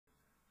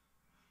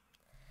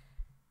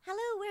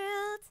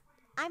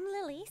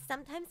Lily,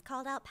 sometimes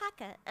called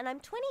Alpaca, and I'm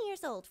 20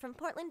 years old from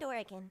Portland,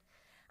 Oregon.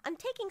 I'm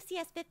taking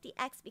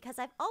CS50x because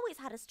I've always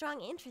had a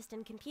strong interest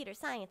in computer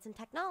science and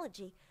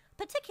technology,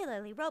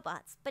 particularly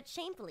robots, but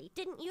shamefully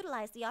didn't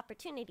utilize the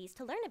opportunities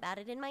to learn about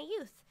it in my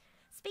youth.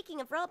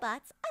 Speaking of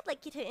robots, I'd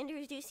like you to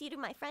introduce you to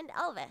my friend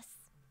Elvis.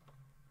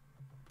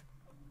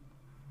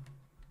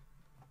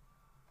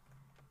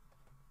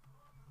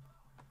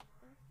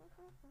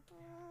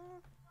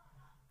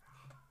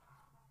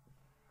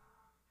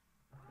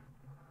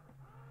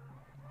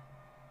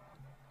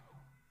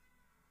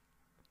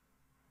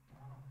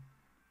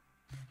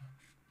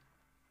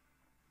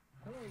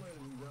 Hello, ladies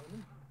and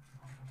gentlemen.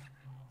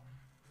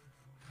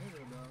 Hey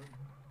there, darling.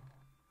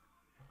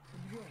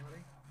 Where'd you go,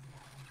 honey?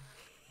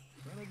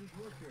 Man, I just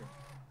work here.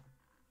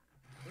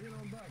 Bring it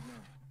on back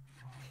now.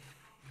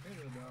 Hey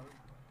there, darling.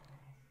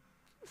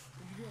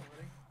 Where'd you go,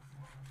 honey?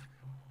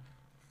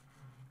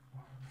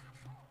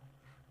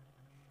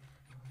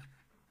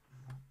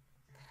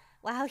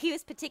 Wow, he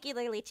was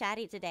particularly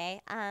chatty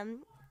today.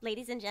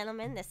 Ladies and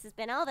gentlemen, this has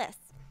been Elvis.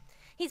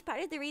 He's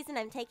part of the reason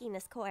I'm taking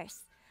this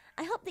course.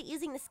 I hope that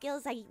using the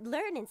skills I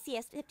learn in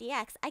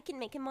CS50x, I can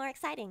make him more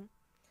exciting.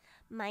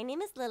 My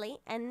name is Lily,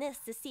 and this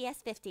is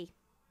CS50x.